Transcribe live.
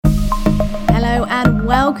and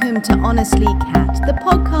welcome to Honestly Cat, the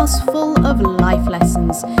podcast full of life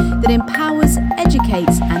lessons that empowers,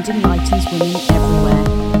 educates and enlightens women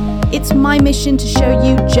everywhere. It's my mission to show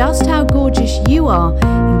you just how gorgeous you are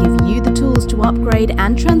and give you the tools to upgrade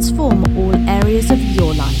and transform all areas of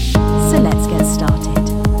your life. So let's get started.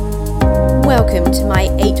 Welcome to my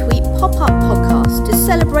 8-week pop-up podcast to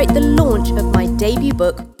celebrate the launch of my debut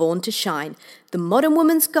book, Born to Shine, The Modern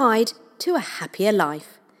Woman's Guide to a Happier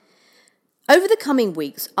Life. Over the coming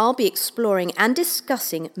weeks, I'll be exploring and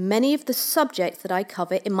discussing many of the subjects that I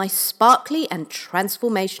cover in my sparkly and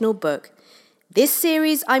transformational book. This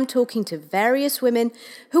series, I'm talking to various women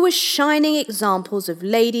who are shining examples of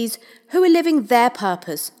ladies who are living their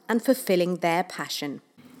purpose and fulfilling their passion.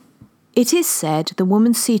 It is said the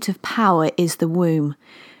woman's seat of power is the womb.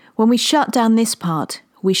 When we shut down this part,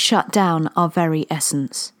 we shut down our very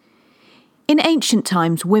essence. In ancient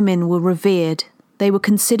times, women were revered. They were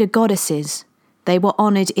considered goddesses. They were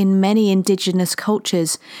honoured in many indigenous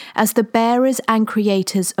cultures as the bearers and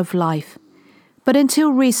creators of life. But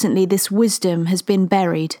until recently, this wisdom has been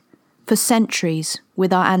buried for centuries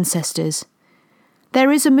with our ancestors.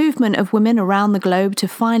 There is a movement of women around the globe to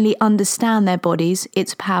finally understand their bodies,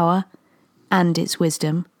 its power, and its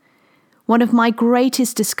wisdom. One of my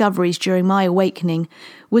greatest discoveries during my awakening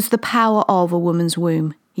was the power of a woman's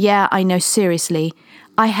womb. Yeah, I know, seriously.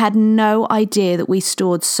 I had no idea that we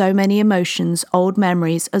stored so many emotions, old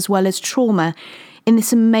memories, as well as trauma in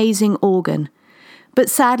this amazing organ. But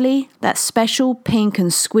sadly, that special pink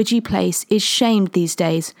and squidgy place is shamed these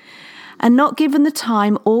days and not given the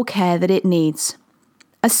time or care that it needs.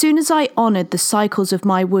 As soon as I honoured the cycles of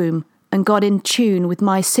my womb and got in tune with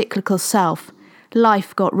my cyclical self,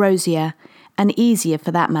 life got rosier and easier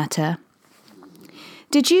for that matter.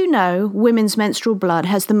 Did you know women's menstrual blood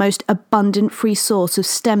has the most abundant free source of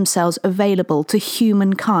stem cells available to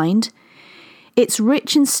humankind? It's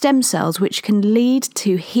rich in stem cells which can lead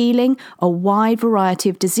to healing a wide variety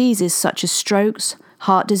of diseases such as strokes,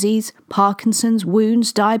 heart disease, Parkinson's,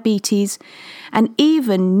 wounds, diabetes, and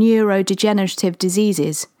even neurodegenerative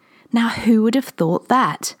diseases. Now, who would have thought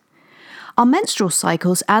that? Our menstrual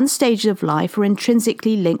cycles and stages of life are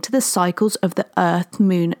intrinsically linked to the cycles of the earth,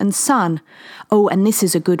 moon, and sun. Oh, and this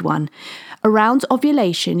is a good one. Around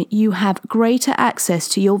ovulation, you have greater access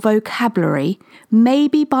to your vocabulary,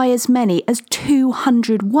 maybe by as many as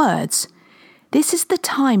 200 words. This is the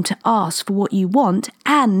time to ask for what you want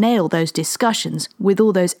and nail those discussions with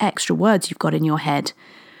all those extra words you've got in your head.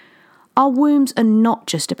 Our wombs are not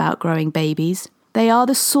just about growing babies. They are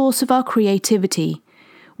the source of our creativity.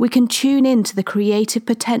 We can tune into the creative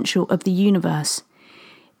potential of the universe.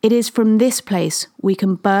 It is from this place we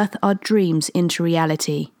can birth our dreams into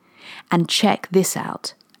reality. And check this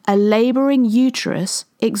out. A labouring uterus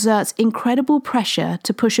exerts incredible pressure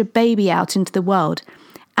to push a baby out into the world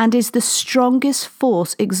and is the strongest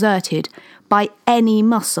force exerted by any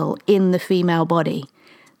muscle in the female body.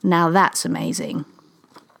 Now that's amazing.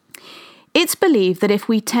 It's believed that if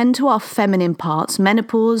we tend to our feminine parts,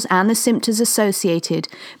 menopause and the symptoms associated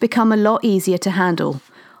become a lot easier to handle.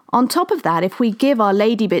 On top of that, if we give our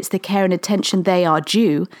lady bits the care and attention they are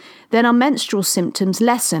due, then our menstrual symptoms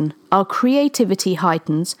lessen, our creativity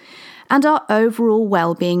heightens, and our overall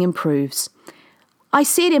well-being improves. I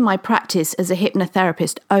see it in my practice as a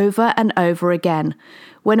hypnotherapist over and over again.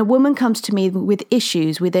 When a woman comes to me with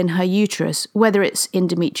issues within her uterus, whether it's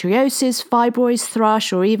endometriosis, fibroids,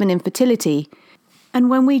 thrush, or even infertility, and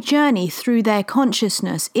when we journey through their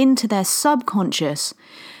consciousness into their subconscious,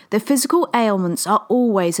 the physical ailments are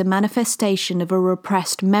always a manifestation of a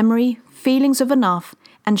repressed memory, feelings of enough,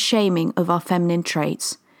 and shaming of our feminine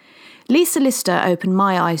traits. Lisa Lister opened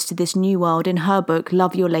my eyes to this new world in her book,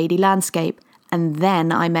 Love Your Lady Landscape, and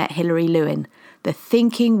then I met Hilary Lewin, the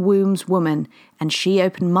thinking womb's woman, and she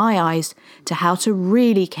opened my eyes to how to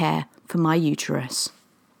really care for my uterus.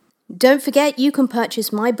 Don't forget you can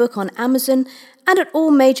purchase my book on Amazon and at all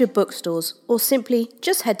major bookstores, or simply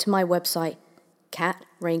just head to my website,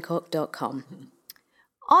 catraincock.com.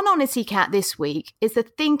 On Honestly Cat this week is the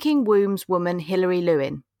thinking womb's woman Hilary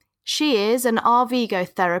Lewin. She is an RVGO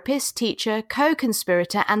therapist, teacher,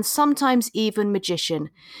 co-conspirator, and sometimes even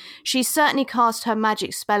magician. She's certainly cast her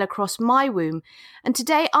magic spell across my womb, and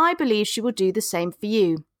today I believe she will do the same for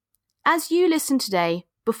you. As you listen today,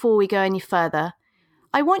 before we go any further,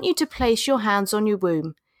 I want you to place your hands on your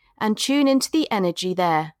womb and tune into the energy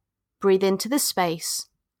there. Breathe into the space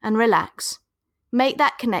and relax. Make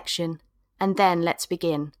that connection, and then let's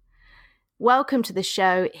begin. Welcome to the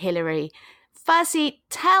show, Hilary. Firstly,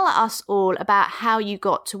 tell us all about how you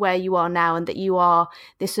got to where you are now and that you are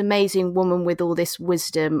this amazing woman with all this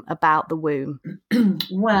wisdom about the womb.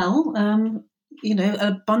 Well,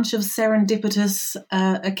 a bunch of serendipitous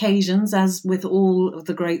occasions, as with all of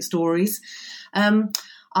the great stories.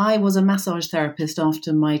 I was a massage therapist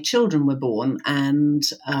after my children were born, and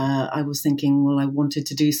I was thinking, well, I wanted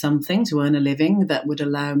to do something to earn a living that would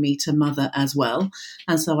allow me to mother as well.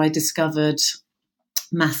 And so I discovered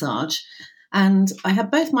massage. And I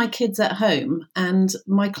had both my kids at home, and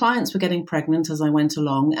my clients were getting pregnant as I went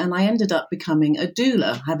along, and I ended up becoming a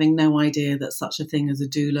doula, having no idea that such a thing as a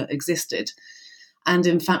doula existed. And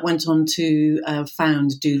in fact went on to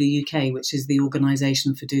found Doula UK, which is the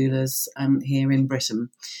organisation for doulas here in Britain.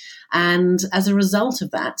 And as a result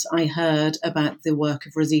of that, I heard about the work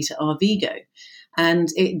of Rosita Arvigo. And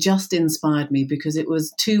it just inspired me because it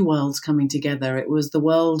was two worlds coming together. It was the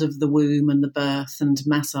world of the womb and the birth and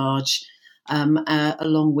massage,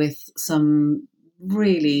 along with some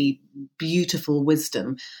really beautiful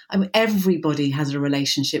wisdom. I mean, everybody has a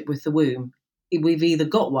relationship with the womb. We've either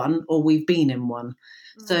got one or we've been in one.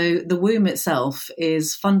 So the womb itself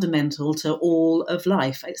is fundamental to all of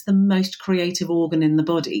life. It's the most creative organ in the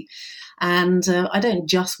body. And I don't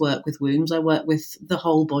just work with wombs, I work with the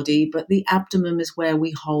whole body, but the abdomen is where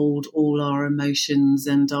we hold all our emotions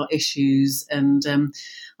and our issues. And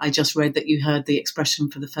I just read that you heard the expression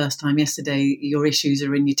for the first time yesterday, your issues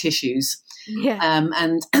are in your tissues. Yeah.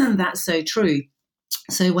 And that's so true.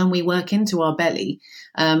 So when we work into our belly,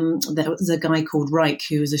 there was a guy called Reich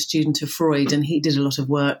who was a student of Freud, and he did a lot of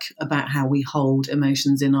work about how we hold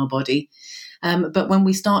emotions in our body. But when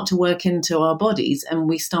we start to work into our bodies and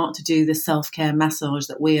we start to do the self-care massage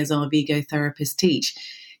that we as Arvigo therapists teach,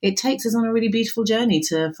 it takes us on a really beautiful journey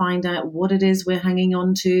to find out what it is we're hanging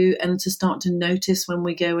on to and to start to notice when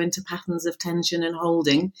we go into patterns of tension and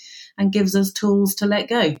holding, and gives us tools to let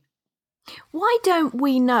go. Why don't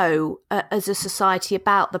we know as a society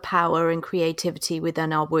about the power and creativity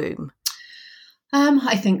within our womb?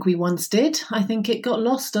 I think we once did. I think it got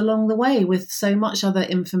lost along the way with so much other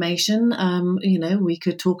information. We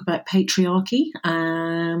could talk about patriarchy,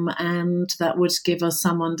 and that would give us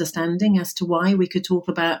some understanding as to why. We could talk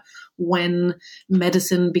about when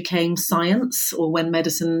medicine became science, or when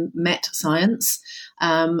medicine met science.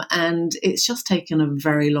 And it's just taken a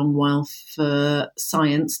very long while for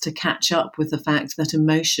science to catch up with the fact that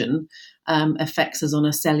emotion affects us on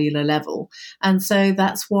a cellular level. And so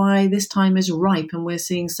that's why this time is ripe, and we're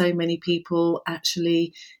seeing so many people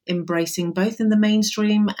actually embracing, both in the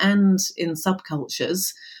mainstream and in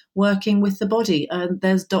subcultures, working with the body.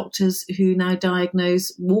 There's doctors who now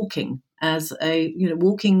diagnose walking as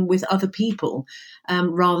walking with other people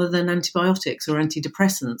rather than antibiotics or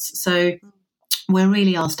antidepressants. So we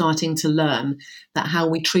really are starting to learn that how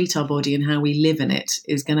we treat our body and how we live in it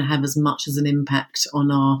is going to have as much as an impact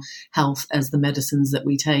on our health as the medicines that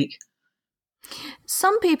we take.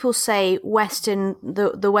 Some people say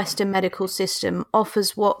the Western medical system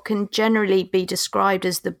offers what can generally be described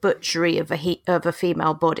as the butchery of a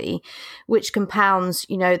female body, which compounds,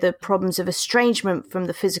 the problems of estrangement from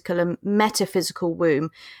the physical and metaphysical womb,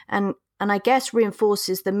 and I guess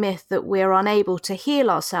reinforces the myth that we're unable to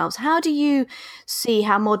heal ourselves. How do you see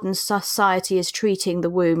how modern society is treating the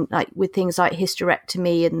womb, like with things like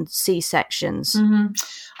hysterectomy and C-sections?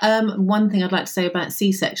 Mm-hmm. One thing I'd like to say about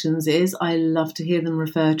C-sections is I love to hear them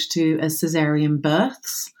referred to as cesarean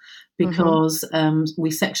births, because we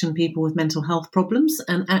section people with mental health problems,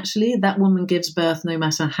 and actually that woman gives birth no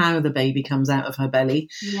matter how the baby comes out of her belly.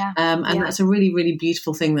 That's a really, really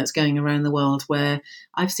beautiful thing that's going around the world, where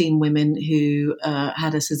I've seen women who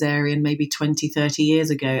had a cesarean maybe 20, 30 years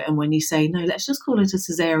ago, and when you say, no, let's just call it a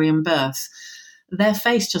cesarean birth, their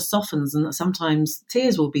face just softens, and sometimes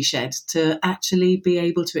tears will be shed to actually be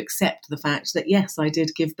able to accept the fact that, yes, I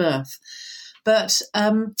did give birth. But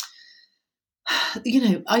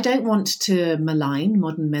I don't want to malign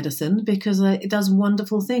modern medicine, because it does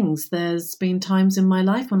wonderful things. There's been times in my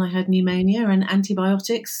life when I had pneumonia, and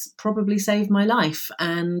antibiotics probably saved my life.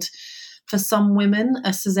 And for some women, a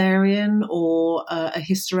cesarean or a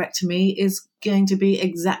hysterectomy is going to be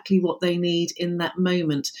exactly what they need in that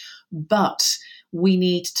moment. But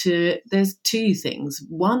there's two things.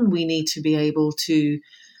 One, we need to be able to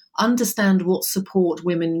understand what support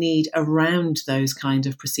women need around those kind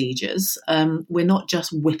of procedures. We're not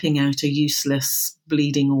just whipping out a useless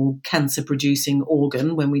bleeding or cancer-producing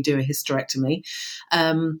organ when we do a hysterectomy.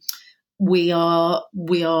 We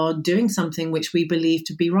are doing something which we believe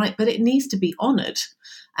to be right, but it needs to be honoured.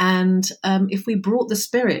 And if we brought the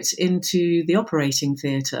spirit into the operating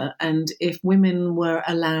theatre, and if women were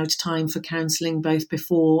allowed time for counselling both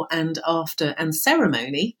before and after, and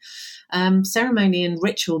ceremony and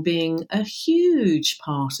ritual being a huge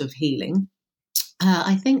part of healing,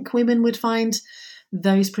 I think women would find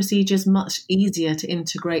those procedures much easier to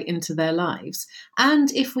integrate into their lives. And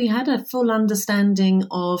if we had a full understanding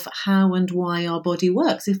of how and why our body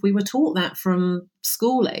works, if we were taught that from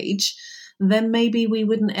school age, then maybe we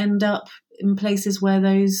wouldn't end up in places where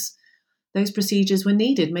those procedures were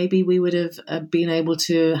needed. Maybe we would have been able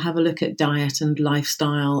to have a look at diet and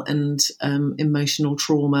lifestyle and emotional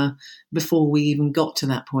trauma before we even got to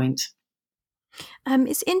that point.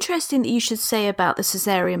 It's interesting that you should say about the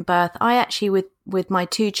cesarean birth. I actually, with my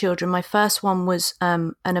two children, my first one was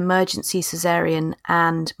an emergency cesarean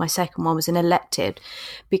and my second one was an elective,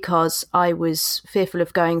 because I was fearful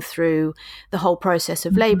of going through the whole process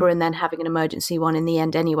of labour and then having an emergency one in the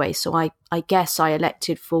end anyway. So I guess I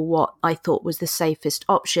elected for what I thought was the safest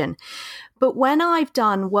option. But when I've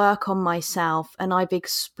done work on myself and I've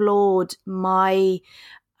explored my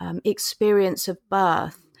experience of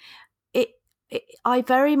birth,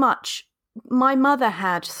 my mother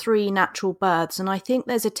had 3 natural births, and I think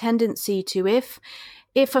there's a tendency to, if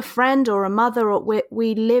a friend or a mother, or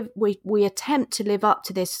we attempt to live up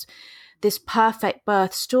to this perfect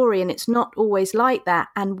birth story, and it's not always like that.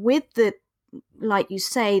 And with like you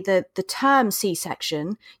say, the term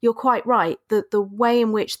C-section, you're quite right. The way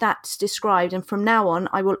in which that's described, and from now on,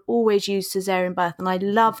 I will always use cesarean birth, and I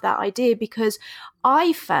love that idea because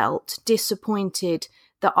I felt disappointed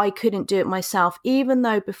that I couldn't do it myself, even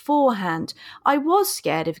though beforehand I was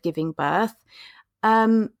scared of giving birth.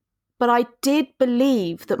 But I did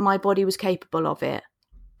believe that my body was capable of it.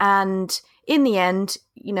 And in the end,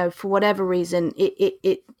 for whatever reason,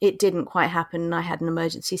 it didn't quite happen, and I had an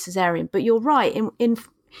emergency cesarean. But you're right, in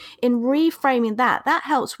reframing that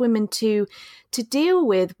helps women to deal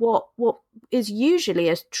with what is usually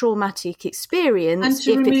a traumatic experience, and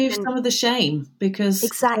to remove some of the shame, because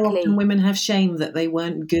exactly, so often women have shame that they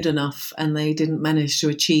weren't good enough and they didn't manage to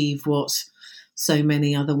achieve what so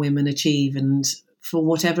many other women achieve, and for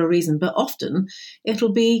whatever reason. But often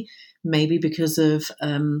it'll be maybe because of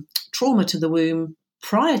trauma to the womb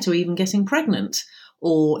prior to even getting pregnant.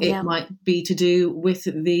 Or it might be to do with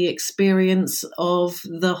the experience of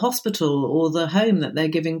the hospital or the home that they're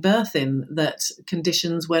giving birth in, that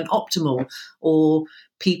conditions weren't optimal, or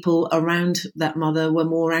people around that mother were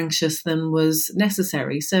more anxious than was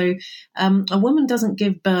necessary. So a woman doesn't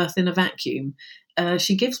give birth in a vacuum.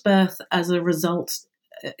 She gives birth as a result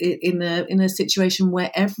in a situation where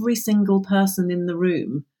every single person in the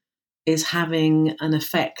room is having an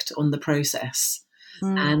effect on the process.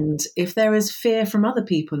 And if there is fear from other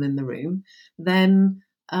people in the room, then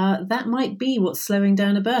that might be what's slowing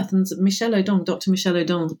down a birth. And Dr. Michel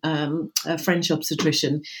Odon, a French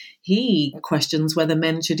obstetrician, he questions whether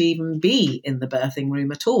men should even be in the birthing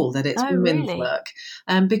room at all, that it's women's work,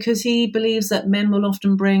 because he believes that men will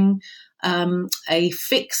often bring a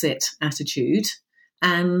fix-it attitude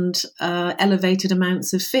and elevated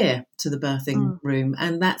amounts of fear to the birthing room.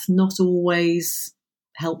 And that's not always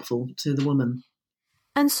helpful to the woman.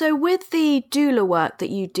 And so with the doula work that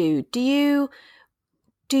you do,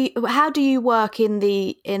 how do you work in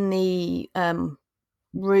the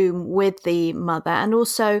room with the mother? And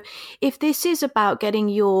also, if this is about getting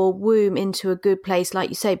your womb into a good place, like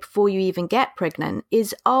you say, before you even get pregnant,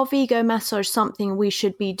 is Arvigo massage something we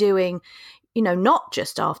should be doing, not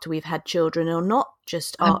just after we've had children, or not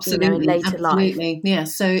just in later life? Yeah.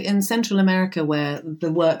 So in Central America, where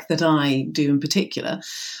the work that I do in particular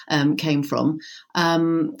came from,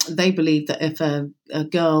 they believed that if a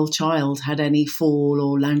child had any fall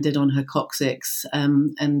or landed on her coccyx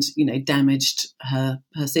and damaged her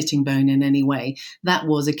sitting bone in any way, that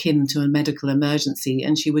was akin to a medical emergency,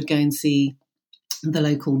 and she would go and see the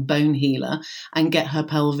local bone healer and get her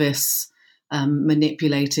pelvis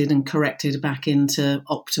manipulated and corrected back into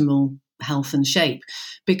optimal health and shape,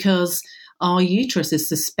 because our uterus is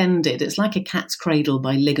suspended. It's like a cat's cradle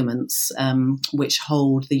by ligaments, which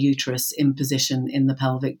hold the uterus in position in the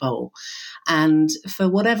pelvic bowl. And for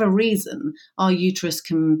whatever reason, our uterus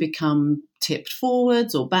can become tipped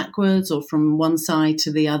forwards or backwards or from one side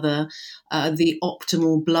to the other. The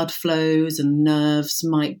optimal blood flows and nerves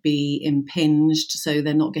might be impinged, so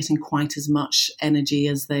they're not getting quite as much energy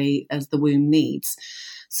as the womb needs.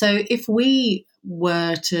 So if we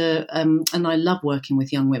were to, and I love working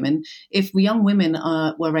with young women, if young women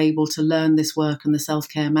were able to learn this work and the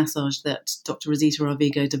self-care massage that Dr. Rosita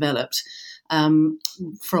Arvigo developed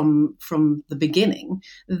from the beginning,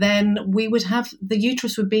 then we would have, the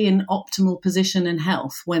uterus would be in optimal position and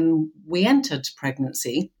health when we entered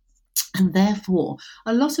pregnancy. And therefore,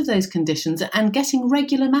 a lot of those conditions, and getting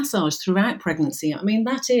regular massage throughout pregnancy, I mean,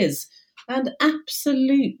 that is an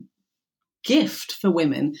absolute gift for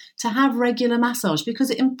women to have regular massage, because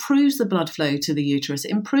it improves the blood flow to the uterus,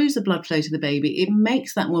 it improves the blood flow to the baby, it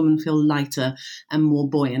makes that woman feel lighter and more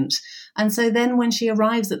buoyant. And so then when she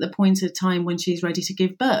arrives at the point of time when she's ready to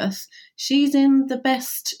give birth, she's in the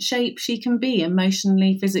best shape she can be,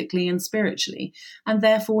 emotionally, physically and spiritually, and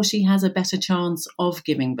therefore she has a better chance of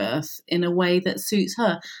giving birth in a way that suits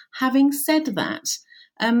her. Having said that,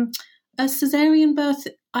 a caesarean birth,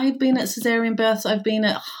 I've been at caesarean births, I've been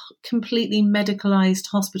at completely medicalised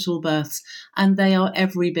hospital births, and they are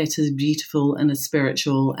every bit as beautiful and as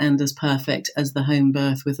spiritual and as perfect as the home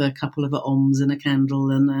birth with a couple of OMs and a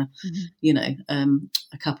candle and a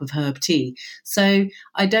cup of herb tea. So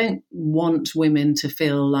I don't want women to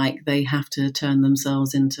feel like they have to turn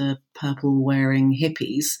themselves into purple-wearing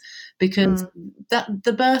hippies, because that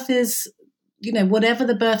the birth is, whatever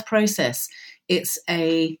the birth process, it's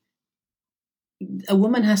a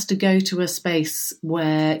woman has to go to a space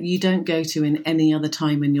where you don't go to in any other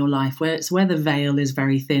time in your life, where it's where the veil is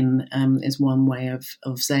very thin, is one way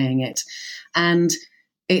of saying it. And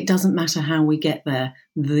it doesn't matter how we get there.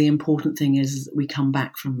 The important thing is we come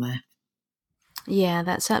back from there. Yeah,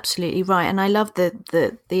 that's absolutely right. And I love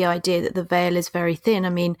the idea that the veil is very thin. I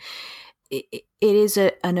mean, it is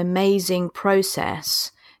an amazing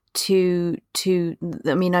process to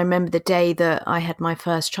I mean, I remember the day that I had my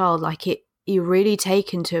first child, you're really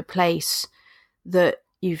taken to a place that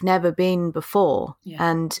you've never been before.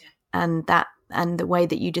 And the way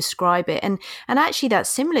that you describe it. And actually that's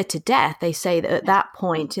similar to death. They say that at that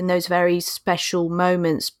point, in those very special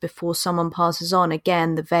moments before someone passes on,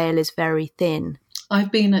 again, the veil is very thin.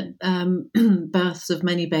 I've been at births of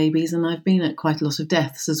many babies, and I've been at quite a lot of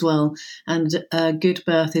deaths as well. And a good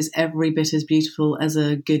birth is every bit as beautiful as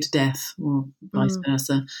a good death, or vice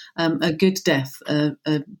versa. A good death, a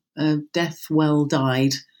death well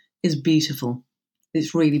died, is beautiful.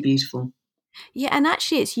 It's really beautiful. Yeah, and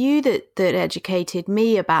actually it's you that educated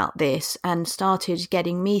me about this and started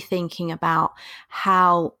getting me thinking about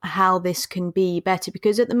how this can be better.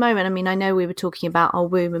 Because at the moment, I mean, I know we were talking about our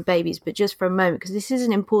womb and babies, but just for a moment, because this is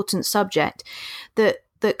an important subject, that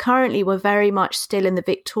currently we're very much still in the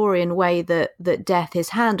Victorian way that death is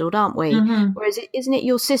handled, aren't we? Mm-hmm. Whereas isn't it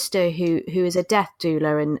your sister who is a death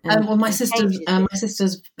doula? And well, my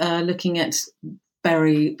sister's looking at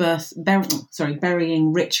burying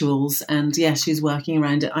rituals, and she's working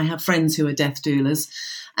around it. I have friends who are death doulas,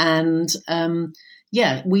 and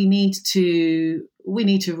we need to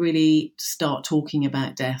really start talking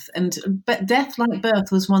about death. But death, like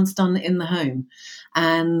birth, was once done in the home,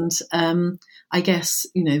 and I guess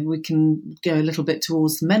we can go a little bit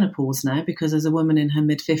towards menopause now, because as a woman in her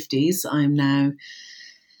mid-50s, I'm now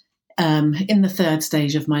in the third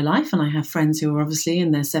stage of my life, and I have friends who are obviously in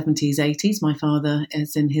their 70s, 80s. My father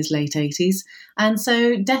is in his late 80s. And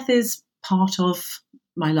so death is part of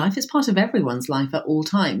my life. It's part of everyone's life at all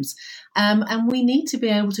times. And we need to be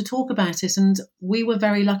able to talk about it. And we were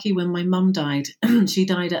very lucky when my mum died. She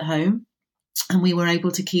died at home, and we were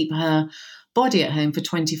able to keep her body at home for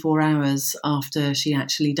 24 hours after she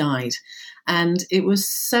actually died. And it was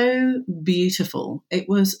so beautiful. It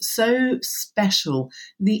was so special.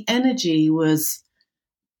 The energy was,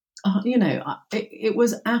 it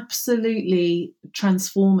was absolutely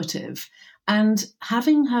transformative. And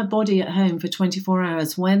having her body at home for 24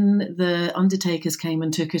 hours, when the undertakers came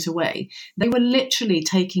and took it away, they were literally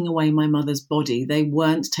taking away my mother's body. They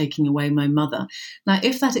weren't taking away my mother. Now,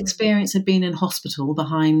 if that experience had been in hospital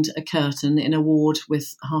behind a curtain in a ward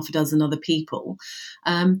with half a dozen other people,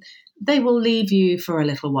 they will leave you for a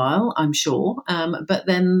little while, I'm sure, but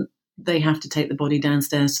then they have to take the body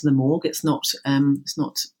downstairs to the morgue. It's not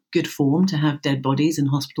good form to have dead bodies in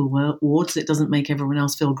hospital wards. It doesn't make everyone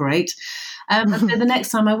else feel great. And so the next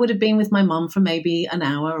time I would have been with my mum for maybe an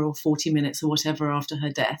hour or 40 minutes or whatever after her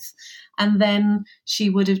death. And then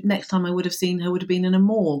next time I would have seen her would have been in a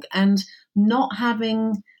morgue. And not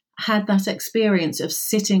having had that experience of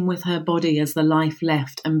sitting with her body as the life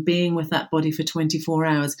left and being with that body for 24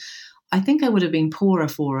 hours, I think I would have been poorer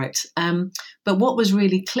for it. But what was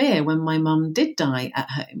really clear when my mum did die at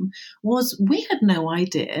home was we had no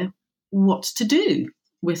idea what to do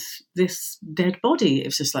with this dead body. It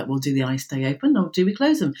was just like, well, do the eyes stay open or do we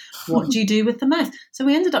close them? What do you do with the mouth? So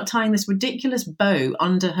we ended up tying this ridiculous bow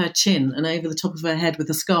under her chin and over the top of her head with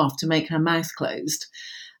a scarf to make her mouth closed.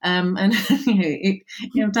 And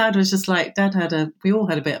Dad was just like, we all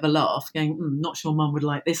had a bit of a laugh going, not sure Mum would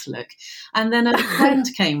like this look. And then a friend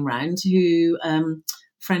came round who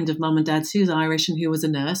friend of mum and dad's who's Irish and who was a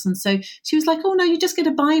nurse. And so she was like, oh, no, you just get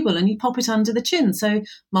a Bible and you pop it under the chin. So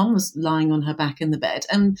mum was lying on her back in the bed.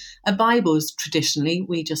 And a Bible is traditionally,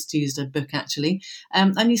 we just used a book actually,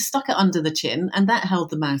 and you stuck it under the chin and that held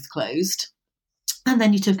the mouth closed. And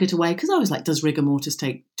then you took it away, because I was like, does rigor mortis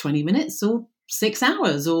take 20 minutes or 6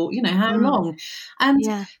 hours or, how long?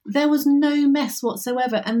 And there was no mess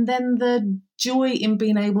whatsoever. And then the joy in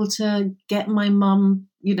being able to get my mum,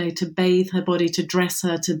 to bathe her body, to dress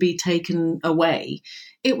her, to be taken away.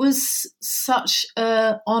 It was such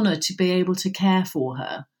an honour to be able to care for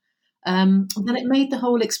her. Then it made the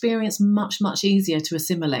whole experience much, much easier to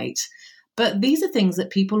assimilate. But these are things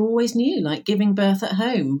that people always knew, like giving birth at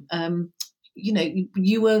home.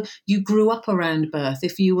 You grew up around birth.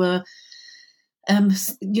 If you were,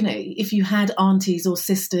 if you had aunties or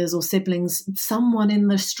sisters or siblings, someone in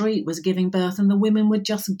the street was giving birth and the women would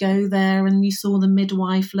just go there, and you saw the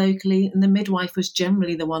midwife locally, and the midwife was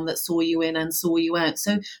generally the one that saw you in and saw you out.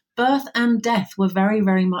 So birth and death were very,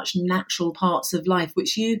 very much natural parts of life,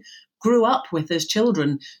 which you grew up with as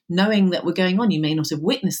children, knowing that were going on. You may not have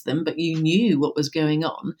witnessed them, but you knew what was going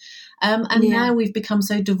on. Now we've become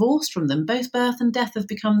so divorced from them. Both birth and death have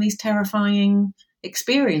become these terrifying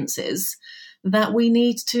experiences that we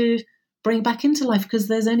need to bring back into life, because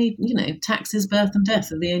there's only, taxes, birth and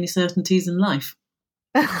death are the only certainties in life.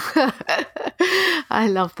 I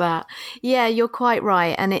love that. Yeah, you're quite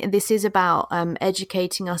right. And this is about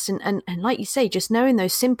educating us and like you say, just knowing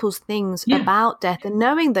those simple things about death, and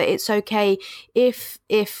knowing that it's okay if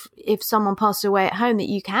someone passes away at home, that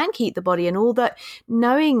you can keep the body, and all that.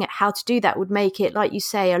 Knowing how to do that would make it, like you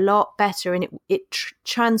say, a lot better, and it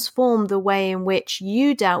transformed the way in which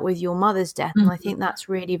you dealt with your mother's death. And I think that's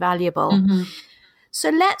really valuable. So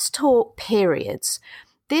let's talk periods.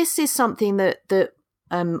 This is something that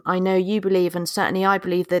I know you believe, and certainly I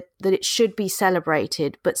believe that it should be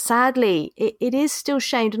celebrated, but sadly it is still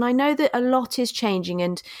shamed. And I know that a lot is changing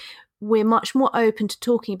and we're much more open to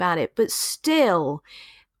talking about it, but still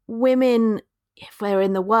women, if they're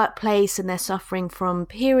in the workplace and they're suffering from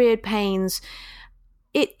period pains,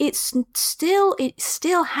 it still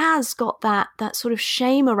has got that sort of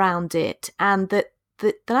shame around it, and that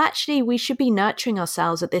actually we should be nurturing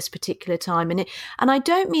ourselves at this particular time. And I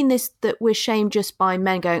don't mean this, that we're shamed just by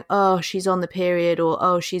men going, oh, she's on the period, or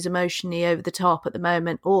oh, she's emotionally over the top at the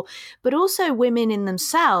moment, but also women in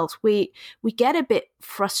themselves. We get a bit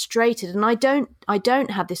frustrated, and I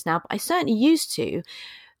don't have this now, but I certainly used to.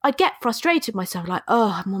 I'd get frustrated myself, like,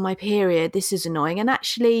 oh, I'm on my period, this is annoying. And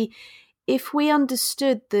actually, if we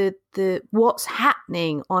understood the what's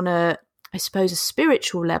happening on a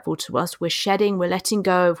spiritual level to us, we're letting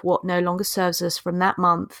go of what no longer serves us from that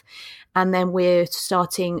month. And then we're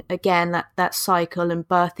starting again that cycle and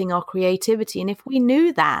birthing our creativity. And if we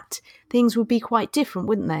knew that, things would be quite different,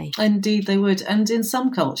 wouldn't they? Indeed, they would. And in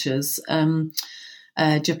some cultures,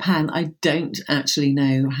 Japan, I don't actually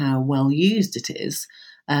know how well used it is.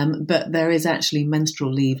 But there is actually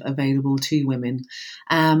menstrual leave available to women.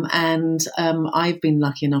 I've been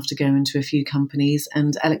lucky enough to go into a few companies,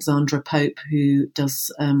 and Alexandra Pope, who does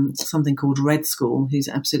something called Red School, who's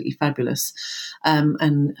absolutely fabulous,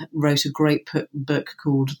 and wrote a great book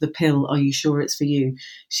called The Pill, Are You Sure It's For You?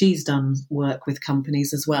 She's done work with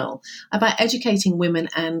companies as well about educating women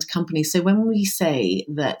and companies. So when we say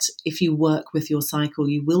that if you work with your cycle,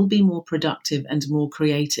 you will be more productive and more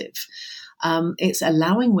creative, it's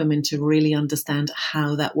allowing women to really understand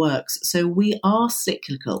how that works. So we are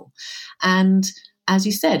cyclical. And as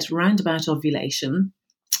you said, round about ovulation,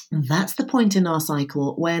 that's the point in our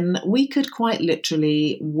cycle when we could quite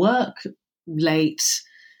literally work late,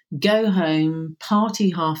 go home, party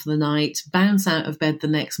half the night, bounce out of bed the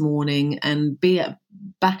next morning, and be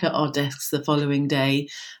back at our desks the following day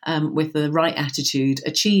with the right attitude,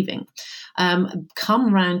 achieving.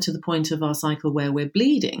 Come round to the point of our cycle where we're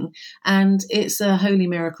bleeding, and it's a holy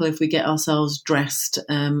miracle if we get ourselves dressed,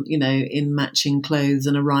 in matching clothes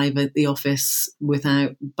and arrive at the office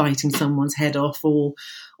without biting someone's head off, or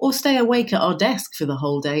stay awake at our desk for the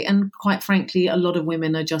whole day. And quite frankly, a lot of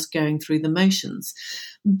women are just going through the motions.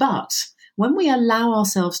 But when we allow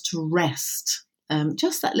ourselves to rest,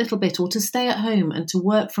 just that little bit, or to stay at home and to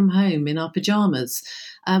work from home in our pajamas,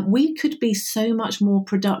 we could be so much more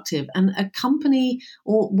productive. And a company,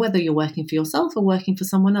 or whether you're working for yourself or working for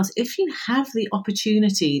someone else, if you have the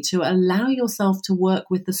opportunity to allow yourself to work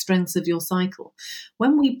with the strengths of your cycle,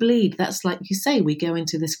 when we bleed, that's like you say, we go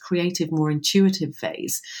into this creative, more intuitive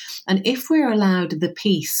phase. And if we're allowed the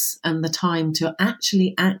peace and the time to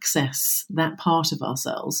actually access that part of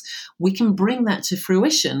ourselves, we can bring that to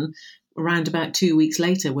fruition around about 2 weeks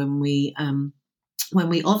later when we when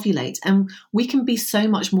we ovulate, and we can be so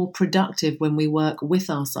much more productive when we work with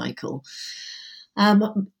our cycle.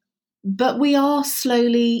 But we are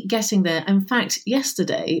slowly getting there. In fact,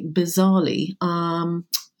 yesterday, bizarrely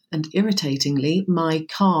and irritatingly, my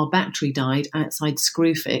car battery died outside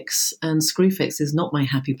Screwfix, and Screwfix is not my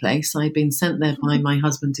happy place. I'd been sent there by my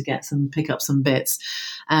husband to pick up some bits,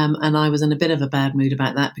 and I was in a bit of a bad mood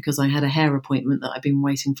about that because I had a hair appointment that I've been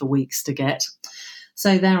waiting for weeks to get.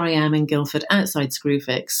 So there I am in Guildford, outside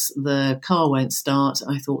Screwfix. The car won't start.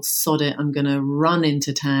 I thought, sod it, I'm going to run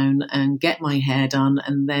into town and get my hair done,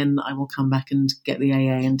 and then I will come back and get the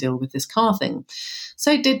AA and deal with this car thing.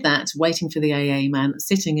 So did that, waiting for the AA man,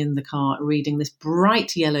 sitting in the car, reading this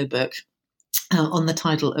bright yellow book, on the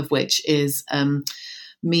title of which is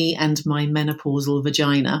Me and My Menopausal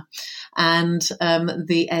Vagina. And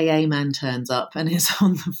the AA man turns up and is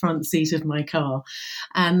on the front seat of my car,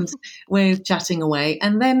 and we're chatting away.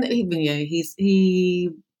 And then he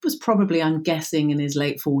was probably, I'm guessing, in his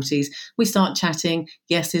late 40s. We start chatting.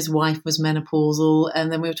 Yes, his wife was menopausal,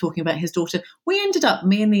 and then we were talking about his daughter. We ended up,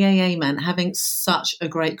 me and the AA man, having such a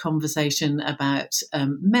great conversation about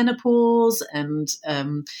menopause and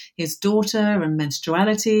his daughter and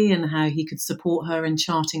menstruality and how he could support her in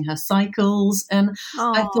charting her cycles. And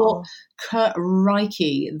I thought,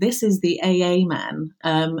 crikey, this is the AA man,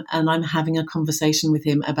 and I'm having a conversation with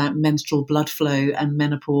him about menstrual blood flow and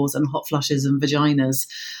menopause and hot flushes and vaginas.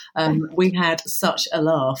 We had such a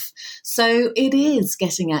laugh. So it is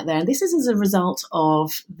getting out there, and this is as a result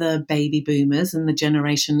of the baby boomers and the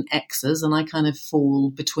Generation Xers, and I kind of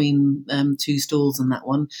fall between two stools on that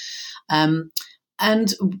one.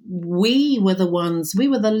 And we were the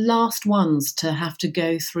last ones to have to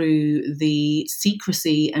go through the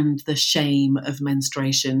secrecy and the shame of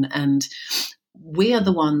menstruation. And we are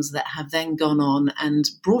the ones that have then gone on and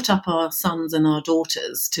brought up our sons and our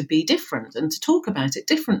daughters to be different and to talk about it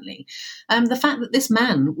differently. The fact that this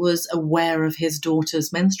man was aware of his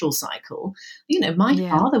daughter's menstrual cycle, my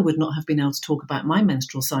father would not have been able to talk about my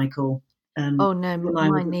menstrual cycle. When I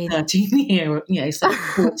was 13 so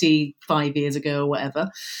 45 years ago or whatever.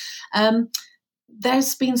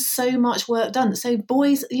 There's been so much work done. So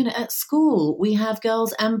boys, at school, we have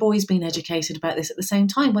girls and boys being educated about this at the same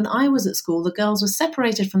time. When I was at school, the girls were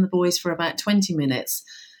separated from the boys for about 20 minutes.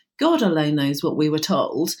 God alone knows what we were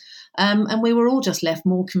told. And we were all just left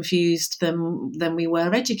more confused than we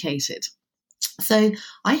were educated. So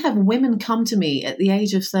I have women come to me at the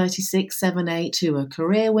age of 36, 7, 8 who are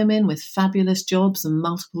career women with fabulous jobs and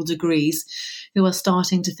multiple degrees who are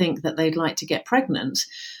starting to think that they'd like to get pregnant.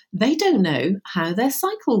 They don't know how their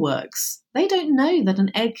cycle works. They don't know that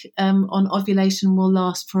an egg on ovulation will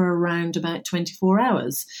last for around about 24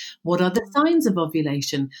 hours. What are the signs of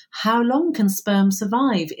ovulation? How long can sperm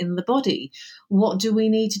survive in the body? What do we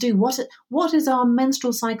need to do? What is our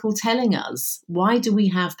menstrual cycle telling us? Why do we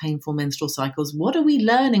have painful menstrual cycles? What are we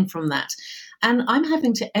learning from that? And I'm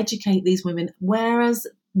having to educate these women, whereas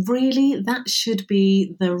really that should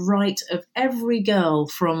be the right of every girl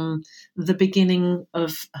from the beginning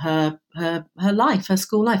of her life, her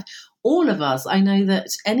school life. All of us, I know that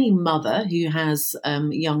any mother who has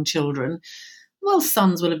young children,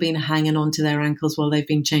 sons will have been hanging on to their ankles while they've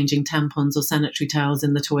been changing tampons or sanitary towels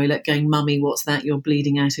in the toilet, going, "Mummy, what's that? You're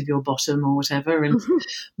bleeding out of your bottom," or whatever. And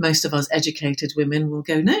most of us educated women will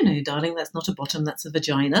go, "No, darling, that's not a bottom, that's a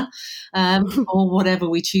vagina," or whatever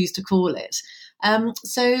we choose to call it.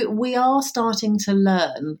 So we are starting to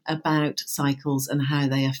learn about cycles and how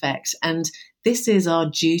they affect. And this is our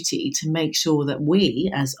duty to make sure that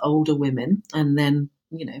we, as older women, and then,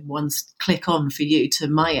 ones click on for you to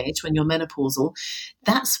my age when you're menopausal,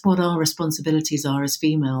 that's what our responsibilities are as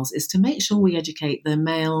females, is to make sure we educate the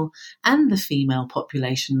male and the female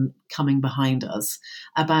population coming behind us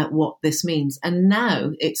about what this means. And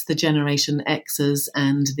now it's the Generation Xers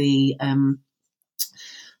and the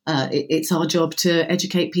it's our job to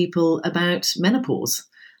educate people about menopause,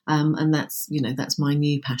 and that's my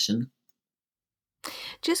new passion.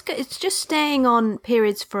 It's just staying on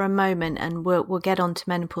periods for a moment, and we'll get on to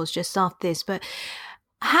menopause just after this. But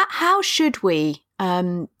how should we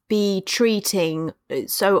be treating?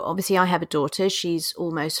 So obviously, I have a daughter; she's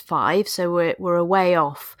almost 5, so we're a way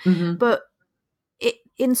off. Mm-hmm. But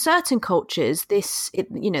in certain cultures,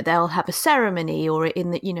 they'll have a ceremony, or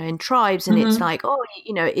in tribes, and it's like,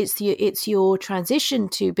 it's your transition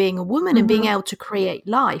to being a woman and being able to create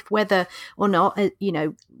life, whether or not,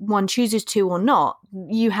 one chooses to or not,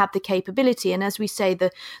 you have the capability. And as we say,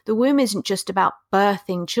 the womb isn't just about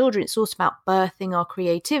birthing children, it's also about birthing our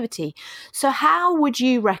creativity. So how would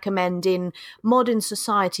you recommend in modern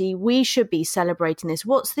society we should be celebrating this?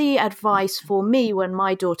 What's the advice for me when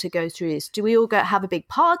my daughter goes through this? Do we all go have a big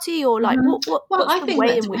party, or like well, I think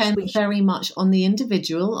that depends very much on the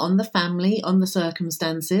individual, on the family, on the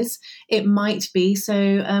circumstances. It might be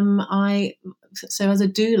so. So as a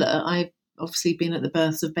doula, I've obviously been at the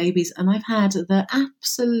births of babies, and I've had the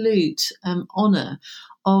absolute honour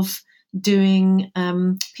of doing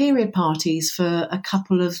period parties for a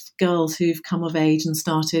couple of girls who've come of age and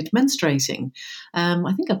started menstruating.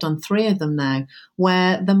 I think I've done 3 of them now,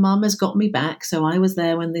 where the mum has got me back. So I was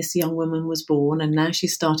there when this young woman was born, and now she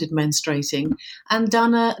started menstruating, and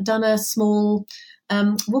done a small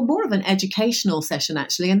more of an educational session,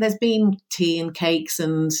 actually. And there's been tea and cakes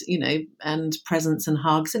and, and presents and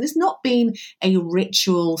hugs. And it's not been a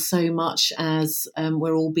ritual so much as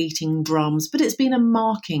we're all beating drums, but it's been a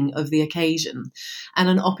marking of the occasion and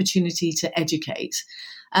an opportunity to educate.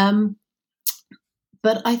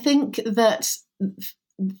 But I think that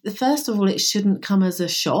first of all, it shouldn't come as a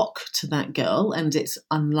shock to that girl, and it's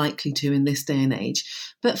unlikely to in this day and age.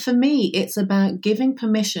 But for me, it's about giving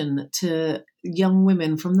permission to young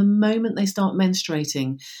women from the moment they start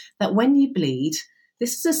menstruating that when you bleed,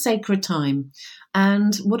 this is a sacred time.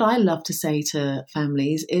 And what I love to say to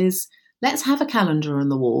families is, let's have a calendar on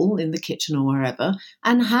the wall in the kitchen or wherever,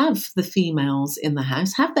 and have the females in the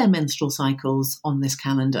house have their menstrual cycles on this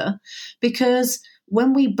calendar, because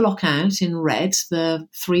when we block out in red the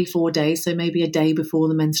 3-4 days, so maybe a day before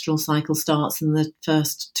the menstrual cycle starts and the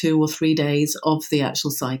first 2 or 3 days of the actual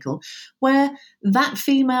cycle, where that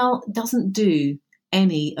female doesn't do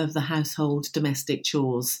any of the household domestic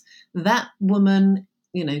chores, that woman,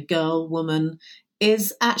 girl, woman,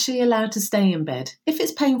 is actually allowed to stay in bed. If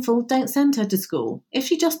it's painful, don't send her to school. If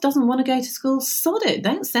she just doesn't want to go to school, sod it,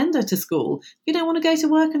 don't send her to school. If you don't want to go to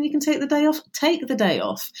work and you can take the day off, take the day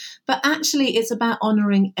off. But actually, it's about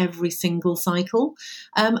honouring every single cycle.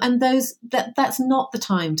 And that's not the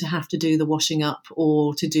time to have to do the washing up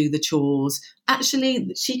or to do the chores.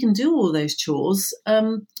 Actually, she can do all those chores,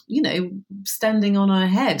 standing on her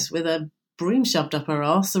head with a broom shoved up her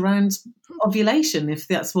arse around ovulation, if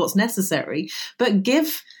that's what's necessary. But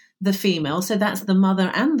give the female, so that's the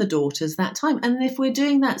mother and the daughters, that time. And if we're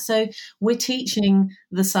doing that, so we're teaching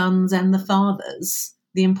the sons and the fathers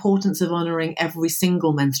the importance of honouring every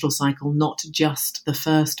single menstrual cycle, not just the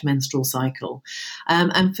first menstrual cycle.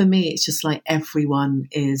 And for me, it's just like everyone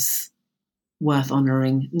is worth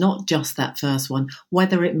honouring, not just that first one,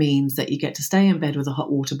 whether it means that you get to stay in bed with a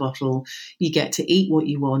hot water bottle, you get to eat what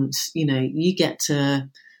you want, you get to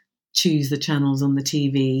choose the channels on the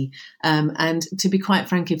TV. And to be quite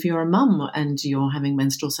frank, if you're a mum and you're having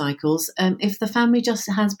menstrual cycles, if the family just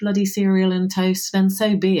has bloody cereal and toast, then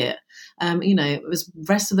so be it. It was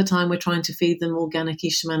rest of the time we're trying to feed them organic-y,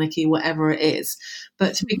 shamanic-y, whatever it is.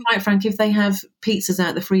 But to be quite frank, if they have pizzas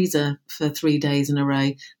out the freezer for 3 days in a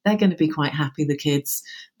row, they're going to be quite happy, the kids.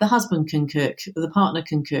 The husband can cook, the partner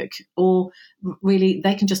can cook, or really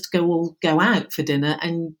they can just go out for dinner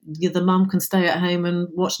and the mum can stay at home and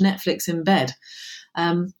watch Netflix in bed.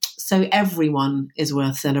 So everyone is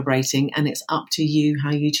worth celebrating, and it's up to you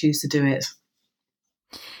how you choose to do it.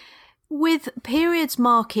 With periods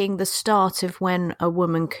marking the start of when a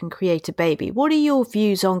woman can create a baby, what are your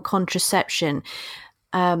views on contraception,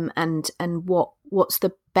 and what's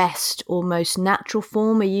the best or most natural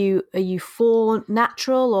form? Are you for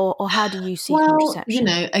natural, or how do you see contraception?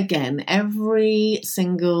 Again, every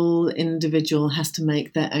single individual has to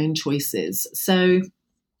make their own choices. So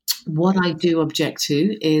what I do object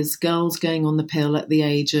to is girls going on the pill at the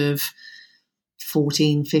age of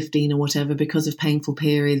 14, 15 or whatever because of painful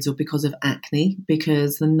periods or because of acne,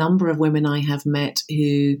 because the number of women I have met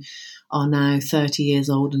who are now 30 years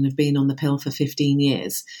old and have been on the pill for 15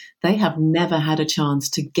 years, they have never had a chance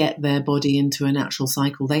to get their body into a natural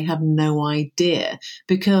cycle. They have no idea,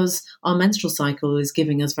 because our menstrual cycle is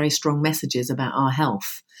giving us very strong messages about our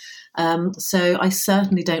health. So I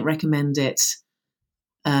certainly don't recommend it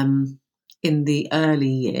in the early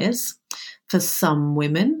years. For some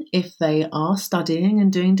women, if they are studying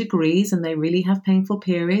and doing degrees and they really have painful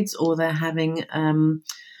periods, or they're having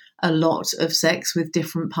a lot of sex with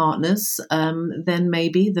different partners, then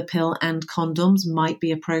maybe the pill and condoms might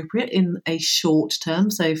be appropriate in a short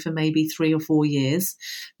term, so for maybe 3 or 4 years.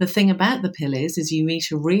 The thing about the pill is you need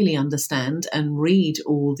to really understand and read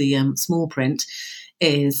all the small print,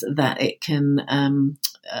 is that it can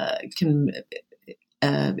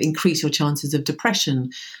increase your chances of depression.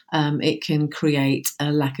 It can create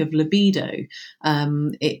a lack of libido.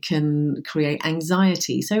 It can create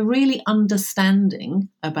anxiety. So really understanding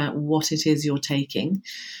about what it is you're taking,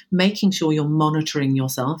 making sure you're monitoring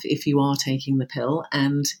yourself if you are taking the pill.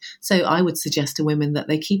 And so I would suggest to women that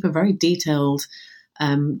they keep a very detailed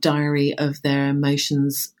diary of their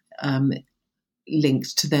emotions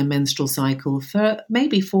linked to their menstrual cycle for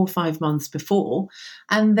maybe 4 or 5 months before.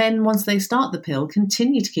 And then once they start the pill,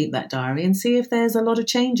 continue to keep that diary and see if there's a lot of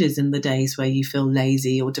changes in the days where you feel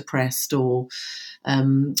lazy or depressed or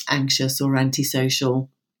anxious or antisocial.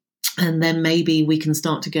 And then maybe we can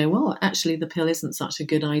start to go, well, actually, the pill isn't such a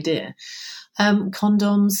good idea.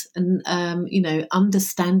 Condoms and,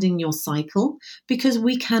 understanding your cycle, because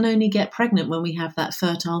we can only get pregnant when we have that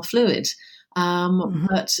fertile fluid.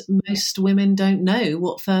 But most women don't know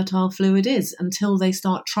what fertile fluid is until they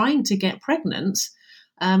start trying to get pregnant.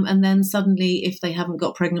 And then suddenly, if they haven't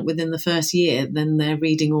got pregnant within the first year, then they're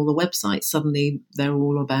reading all the websites. Suddenly, they're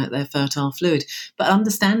all about their fertile fluid. But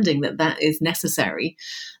understanding that is necessary,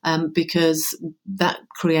 because that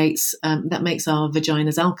creates, that makes our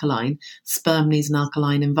vaginas alkaline. Sperm needs an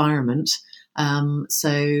alkaline environment.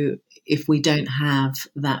 So if we don't have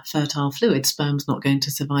that fertile fluid, sperm's not going to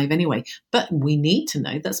survive anyway. But we need to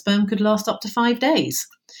know that sperm could last up to 5 days.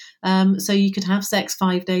 So you could have sex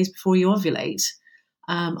 5 days before you ovulate,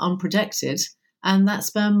 unprotected, and that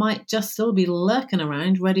sperm might just still be lurking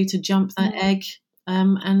around, ready to jump that egg.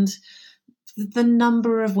 And the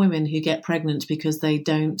number of women who get pregnant because they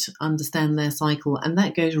don't understand their cycle, and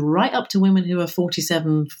that goes right up to women who are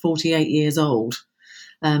 47, 48 years old,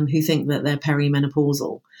 who think that they're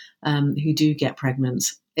perimenopausal, who do get pregnant.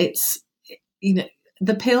 It's,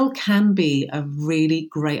 the pill can be a really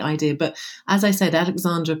great idea. But as I said,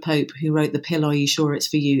 Alexandra Pope, who wrote The Pill, Are You Sure It's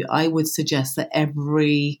For You? I would suggest that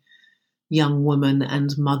every young woman and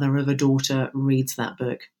mother of a daughter reads that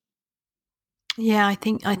book. Yeah, I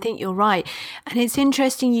think you're right. And it's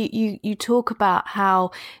interesting you talk about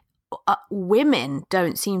how women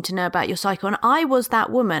don't seem to know about your cycle. And I was that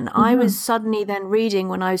woman. I was suddenly then reading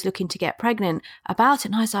when I was looking to get pregnant about it.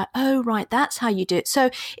 And I was like, oh, right, that's how you do it. So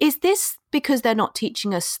is this because they're not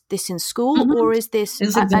teaching us this in school, or is this,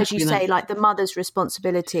 as you say, like the mother's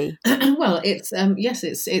responsibility? Well, it's, yes,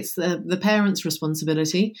 it's the parents'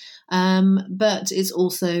 responsibility. But it's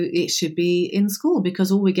also, it should be in school, because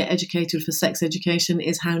all we get educated for sex education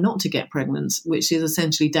is how not to get pregnant, which is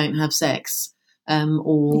essentially don't have sex.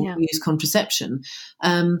 Or use contraception.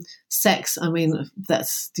 Sex, I mean,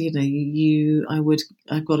 that's,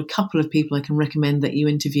 I've got a couple of people I can recommend that you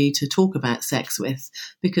interview to talk about sex with,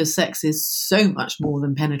 because sex is so much more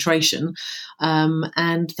than penetration.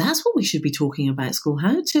 And that's what we should be talking about at school,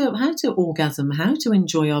 how to orgasm, how to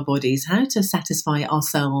enjoy our bodies, how to satisfy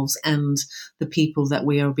ourselves and the people that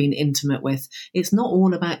we are being intimate with. It's not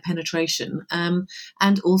all about penetration.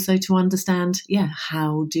 And also to understand,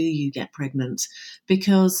 how do you get pregnant?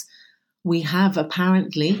 Because we have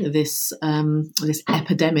apparently this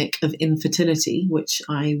epidemic of infertility, which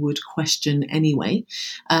I would question anyway.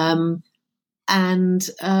 So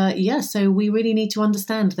we really need to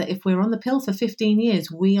understand that if we're on the pill for 15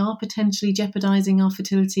 years, we are potentially jeopardizing our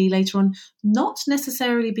fertility later on, not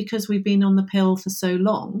necessarily because we've been on the pill for so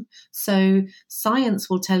long. So science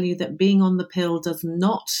will tell you that being on the pill does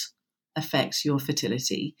not affect your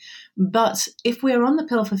fertility. But if we're on the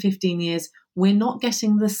pill for 15 years, we're not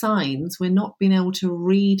getting the signs, we're not being able to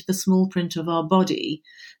read the small print of our body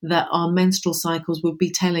that our menstrual cycles would be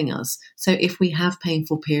telling us. So if we have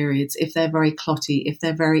painful periods, if they're very clotty, if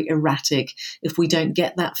they're very erratic, if we don't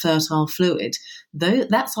get that fertile fluid,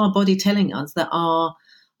 that's our body telling us that our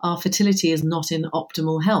fertility is not in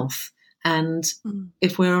optimal health. And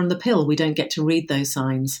if we're on the pill, we don't get to read those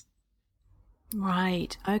signs.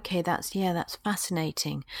 Right. Okay. That's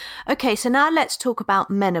fascinating. Okay. So now let's talk about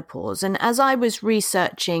menopause. And as I was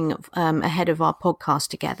researching ahead of our podcast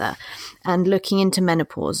together and looking into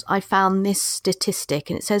menopause, I found this statistic,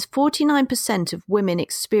 and it says 49% of women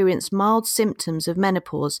experience mild symptoms of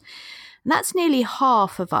menopause. And that's nearly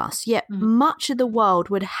half of us. Yet much of the world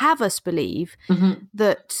would have us believe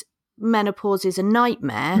that menopause is a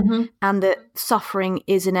nightmare and that suffering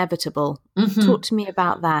is inevitable. Talk to me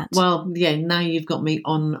about that. Well, now you've got me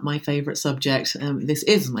on my favourite subject. This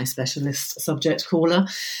is my specialist subject, caller.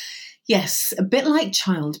 Yes, a bit like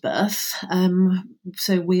childbirth.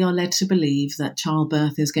 So we are led to believe that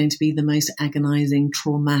childbirth is going to be the most agonizing,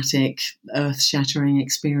 traumatic, earth-shattering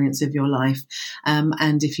experience of your life.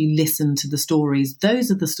 And if you listen to the stories,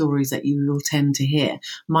 those are the stories that you will tend to hear.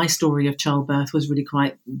 My story of childbirth was really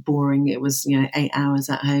quite boring. It was, 8 hours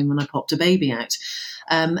at home when I popped a baby out.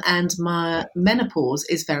 And my menopause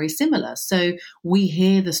is very similar. So we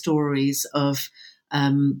hear the stories of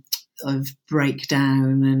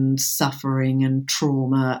breakdown and suffering and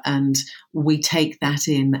trauma, and we take that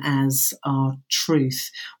in as our truth.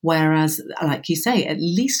 Whereas, like you say, at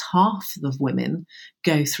least half of women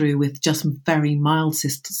go through with just very mild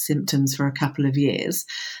symptoms for a couple of years.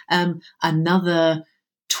 Another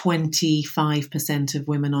 25% of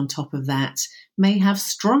women on top of that may have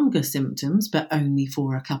stronger symptoms, but only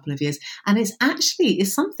for a couple of years. And it's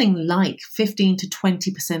something like 15 to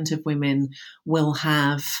 20% of women will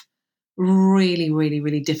have really, really,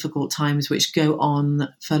 really difficult times which go on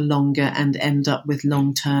for longer and end up with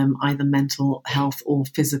long-term either mental health or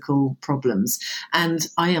physical problems. And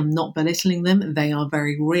I am not belittling them. They are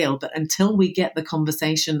very real. But until we get the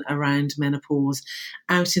conversation around menopause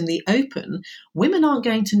out in the open, women aren't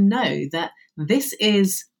going to know that this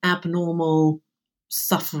is abnormal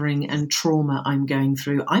suffering and trauma I'm going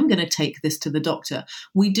through. I'm going to take this to the doctor.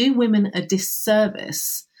 We do women a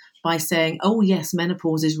disservice by saying, oh, yes,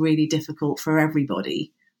 menopause is really difficult for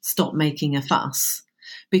everybody. Stop making a fuss.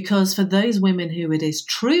 Because for those women who it is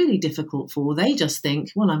truly difficult for, they just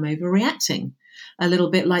think, well, I'm overreacting. A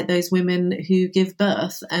little bit like those women who give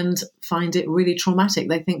birth and find it really traumatic.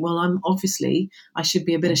 They think, well, I should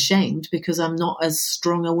be a bit ashamed because I'm not as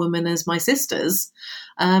strong a woman as my sisters.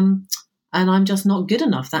 And I'm just not good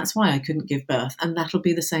enough. That's why I couldn't give birth. And that'll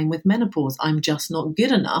be the same with menopause. I'm just not good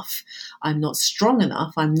enough. I'm not strong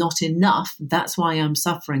enough. I'm not enough. That's why I'm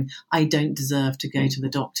suffering. I don't deserve to go to the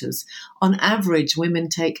doctors. On average, women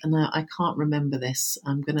take, and I can't remember this.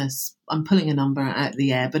 I'm pulling a number out of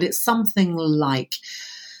the air, but it's something like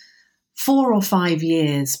 4 or 5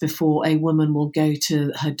 years before a woman will go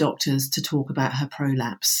to her doctors to talk about her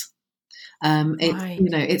prolapse. Right.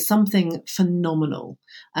 It's something phenomenal.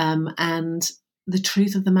 And the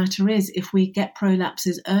truth of the matter is, if we get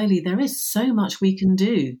prolapses early, there is so much we can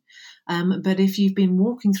do. But if you've been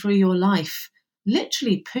walking through your life,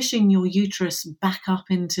 literally pushing your uterus back up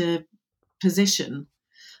into position,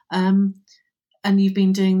 and you've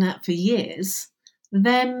been doing that for years,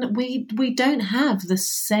 then we don't have the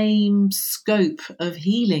same scope of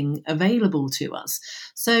healing available to us.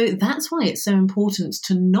 So that's why it's so important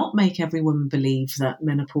to not make every woman believe that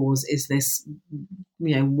menopause is this,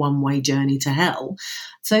 one-way journey to hell,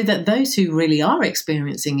 so that those who really are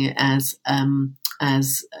experiencing it as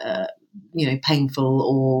painful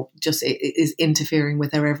or just it is interfering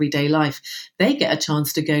with their everyday life, they get a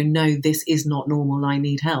chance to go, no, this is not normal. I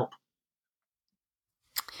need help.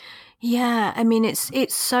 Yeah, I mean,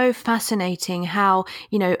 it's so fascinating how,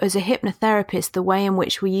 as a hypnotherapist, the way in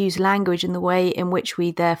which we use language and the way in which we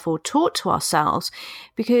therefore talk to ourselves,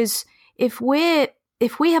 because if we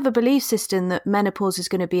have a belief system that menopause is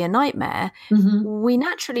going to be a nightmare, mm-hmm. we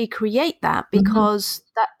naturally create that because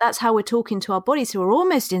mm-hmm. that's how we're talking to our body. So we're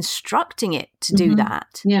almost instructing it to do mm-hmm.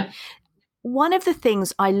 that. Yeah. One of the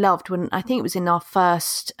things I loved when I think it was in our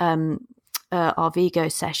first our Vigo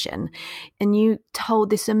session, and you told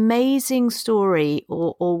this amazing story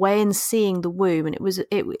or way in seeing the womb, and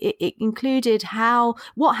it included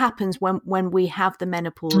what happens when we have the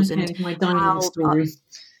menopause. Okay, and my dining story.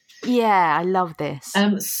 Yeah, I love this.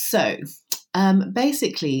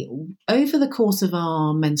 Basically, over the course of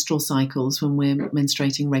our menstrual cycles, when we're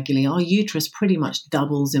menstruating regularly, our uterus pretty much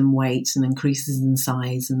doubles in weight and increases in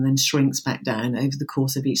size and then shrinks back down over the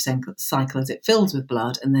course of each cycle as it fills with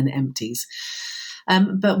blood and then empties.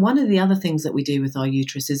 But one of the other things that we do with our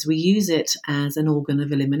uterus is we use it as an organ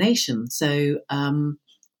of elimination. So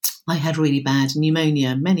I had really bad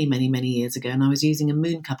pneumonia many, many, many years ago, and I was using a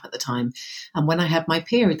Moon Cup at the time. And when I had my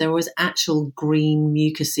period, there was actual green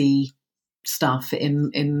mucousy stuff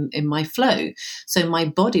in my flow. So my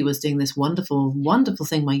body was doing this wonderful, wonderful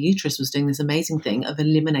thing. My uterus was doing this amazing thing of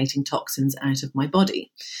eliminating toxins out of my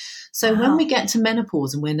body. So when we get to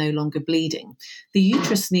menopause and we're no longer bleeding, the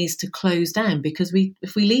uterus needs to close down because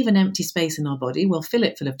if we leave an empty space in our body, we'll fill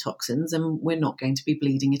it full of toxins and we're not going to be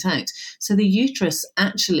bleeding it out. So the uterus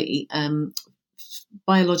actually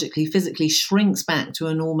biologically, physically shrinks back to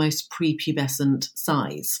an almost prepubescent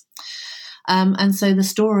size. And so the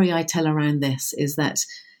story I tell around this is that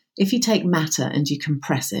if you take matter and you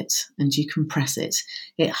compress it,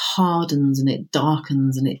 it hardens and it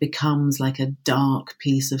darkens and it becomes like a dark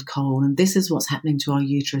piece of coal. And this is what's happening to our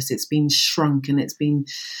uterus. It's been shrunk and it's been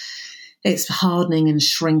it's hardening and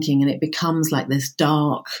shrinking, and it becomes like this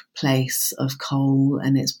dark place of coal,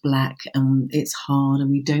 and it's black and it's hard,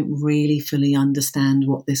 and we don't really fully understand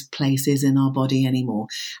what this place is in our body anymore.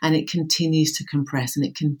 And it continues to compress and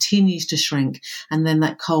it continues to shrink. And then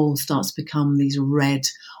that coal starts to become these red,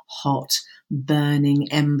 hot,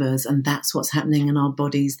 burning embers, and that's what's happening in our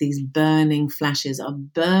bodies. These burning flashes are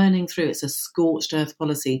burning through. It's a scorched earth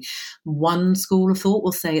policy. One school of thought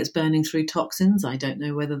will say it's burning through toxins. I don't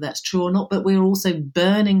know whether that's true or not, but we're also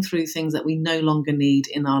burning through things that we no longer need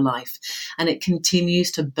in our life, and it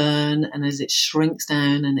continues to burn. And as it shrinks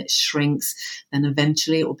down and it shrinks, then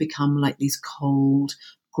eventually it will become like these cold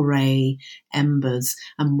grey embers.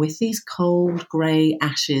 And with these cold grey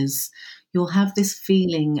ashes, you'll have this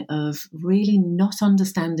feeling of really not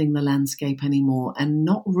understanding the landscape anymore, and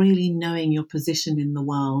not really knowing your position in the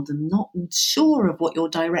world, and not sure of what your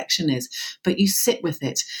direction is. But you sit with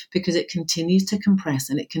it because it continues to compress,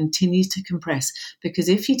 and it continues to compress. Because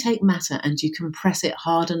if you take matter and you compress it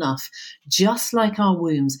hard enough, just like our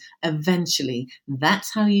wombs, eventually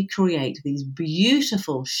that's how you create these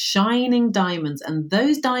beautiful shining diamonds. And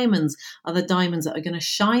those diamonds are the diamonds that are going to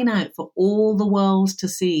shine out for all the world to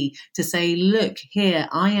see, to say, look here,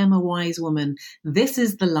 I am a wise woman. This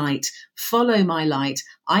is the light. Follow my light.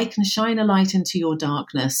 I can shine a light into your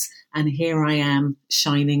darkness. And here I am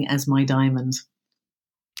shining as my diamond.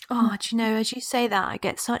 Oh, do you know, as you say that, I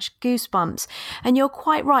get such goosebumps. And you're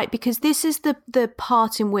quite right, because this is the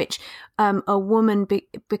part in which a woman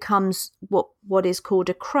becomes what is called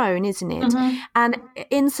a crone, isn't it? Mm-hmm. And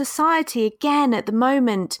in society, again, at the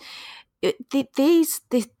moment,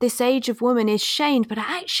 this age of woman is shamed, but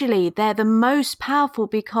actually they're the most powerful,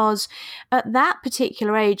 because at that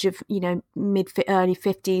particular age of, early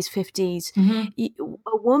 50s, mm-hmm.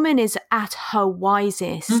 a woman is at her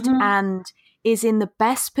wisest, mm-hmm. and is in the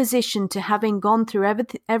best position to, having gone through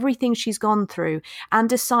everything she's gone through and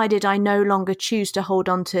decided, I no longer choose to hold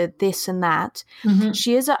on to this and that. Mm-hmm.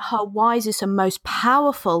 She is at her wisest and most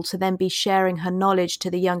powerful to then be sharing her knowledge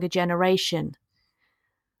to the younger generation.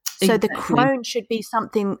 So exactly. The crone should be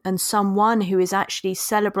something and someone who is actually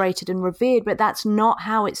celebrated and revered, but that's not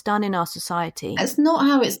how it's done in our society. It's not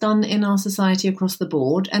how it's done in our society across the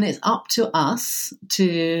board, and it's up to us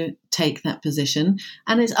to take that position,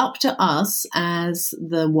 and it's up to us as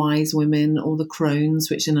the wise women, or the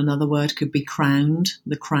crones, which in another word could be crowned,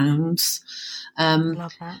 the crowns.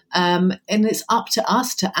 Love that. And it's up to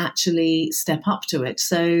us to actually step up to it.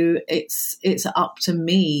 So it's up to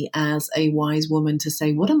me as a wise woman to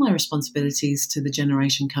say, what are my responsibilities to the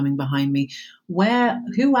generation coming behind me?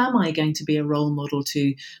 Who am I going to be a role model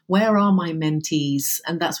to? Where are my mentees?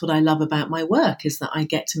 And that's what I love about my work, is that I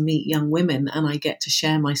get to meet young women, and I get to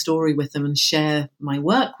share my story with them and share my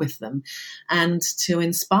work with them, and to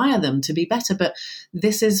inspire them to be better. But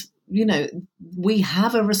this is, we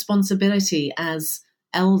have a responsibility as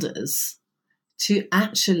elders to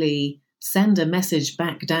actually send a message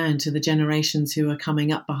back down to the generations who are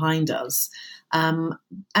coming up behind us.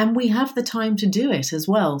 And we have the time to do it as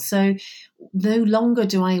well. So no longer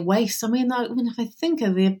do I waste. If I think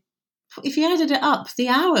of if you added it up,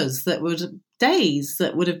 the days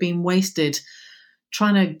that would have been wasted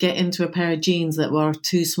trying to get into a pair of jeans that were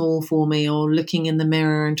too small for me, or looking in the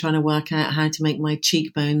mirror and trying to work out how to make my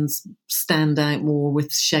cheekbones stand out more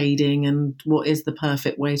with shading, and what is the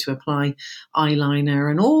perfect way to apply eyeliner,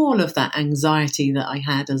 and all of that anxiety that I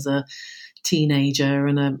had as a teenager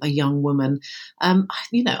and a young woman. I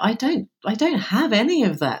don't have any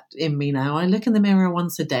of that in me now. I look in the mirror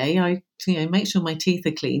once a day. I make sure my teeth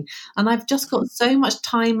are clean, and I've just got so much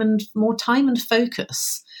time and more time and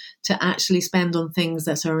focus to actually spend on things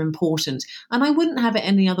that are important. And I wouldn't have it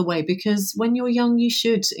any other way, because when you're young, you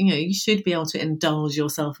should be able to indulge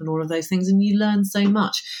yourself in all of those things, and you learn so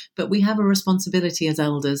much. But we have a responsibility as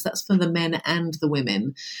elders, that's for the men and the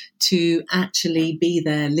women, to actually be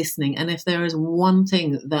there listening. And if there is one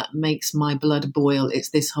thing that makes my blood boil,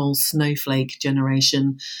 it's this whole snowflake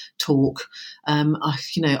generation talk. I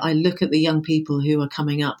look at the young people who are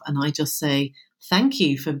coming up, and I just say, thank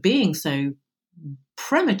you for being so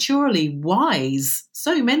prematurely wise,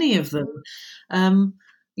 so many of them.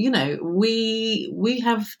 We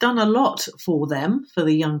have done a lot for them, for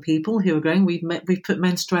the young people who are growing. We've put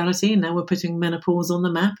menstruality, and now we're putting menopause on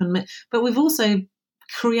the map, but we've also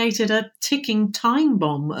created a ticking time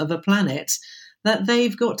bomb of a planet that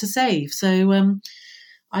they've got to save. So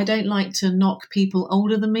I don't like to knock people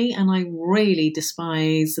older than me, and I really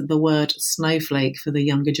despise the word snowflake for the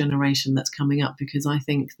younger generation that's coming up, because I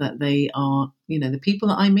think that they are, the people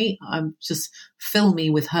that I meet, just fill me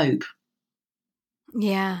with hope.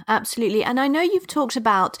 Yeah, absolutely. And I know you've talked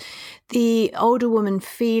about the older woman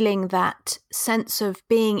feeling that sense of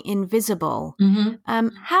being invisible. Mm-hmm.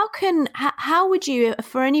 How would you,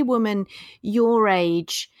 for any woman your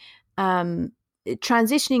age,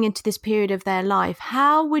 transitioning into this period of their life,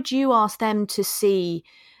 how would you ask them to see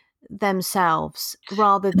themselves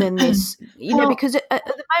rather than this, because at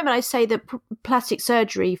the moment I say that plastic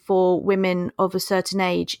surgery for women of a certain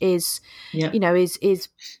age is big,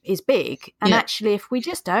 and actually if we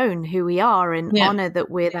just own who we are and honor that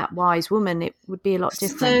we're that wise woman, it would be a lot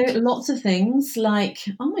different. So lots of things like,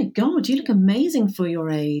 oh my God, you look amazing for your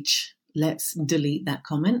age. Let's delete that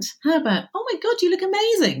comment. How about, oh my God, you look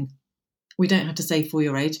amazing. We don't have to say for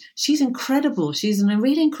your age. She's incredible. She's a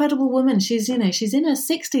really incredible woman. She's in her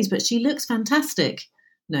 60s, but she looks fantastic.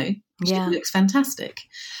 No, she looks fantastic.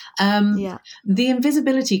 The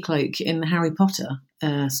invisibility cloak in the Harry Potter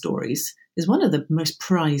stories is one of the most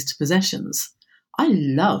prized possessions. I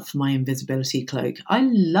love my invisibility cloak. I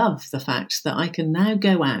love the fact that I can now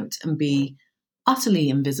go out and be utterly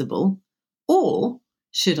invisible, or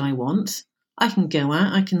should I want, I can go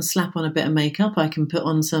out, I can slap on a bit of makeup, I can put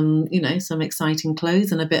on some exciting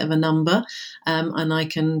clothes and a bit of a number, and I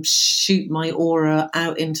can shoot my aura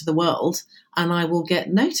out into the world and I will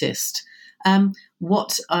get noticed.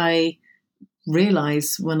 What I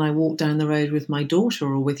realise when I walk down the road with my daughter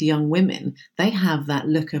or with young women, they have that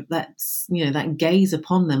look of that gaze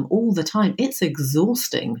upon them all the time. It's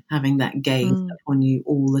exhausting having that gaze upon you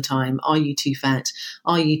all the time. Are you too fat?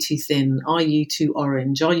 Are you too thin? Are you too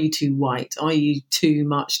orange? Are you too white? Are you too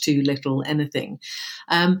much, too little, anything?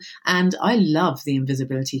 And I love the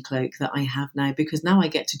invisibility cloak that I have now, because now I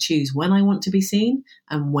get to choose when I want to be seen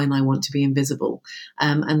and when I want to be invisible.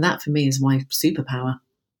 And that for me is my superpower.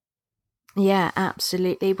 Yeah,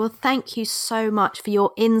 absolutely. Well, thank you so much for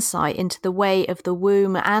your insight into the way of the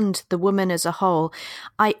womb and the woman as a whole.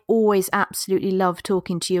 I always absolutely love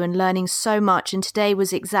talking to you and learning so much. And today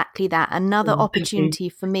was exactly that, another opportunity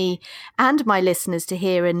for me and my listeners to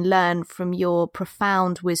hear and learn from your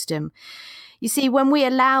profound wisdom. You see, when we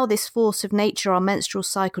allow this force of nature, our menstrual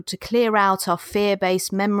cycle, to clear out our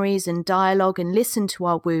fear-based memories and dialogue and listen to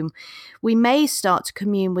our womb, we may start to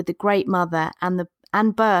commune with the Great Mother and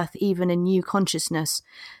birth even a new consciousness.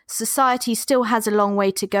 Society still has a long way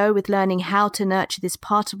to go with learning how to nurture this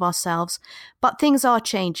part of ourselves, but things are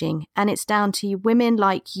changing, and it's down to women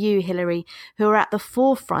like you, Hilary, who are at the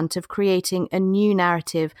forefront of creating a new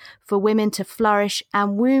narrative for women to flourish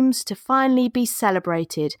and wombs to finally be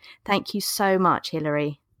celebrated. Thank you so much,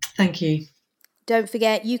 Hilary. Thank you. Don't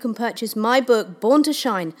forget, you can purchase my book, Born to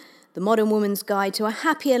Shine, The Modern Woman's Guide to a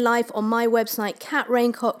Happier Life, on my website,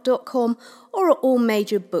 katraincock.com, or at all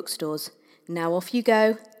major bookstores. Now off you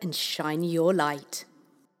go and shine your light.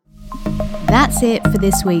 That's it for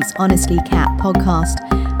this week's Honestly Kat podcast.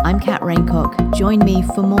 I'm Kat Raincock. Join me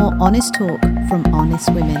for more honest talk from honest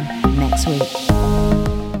women next week.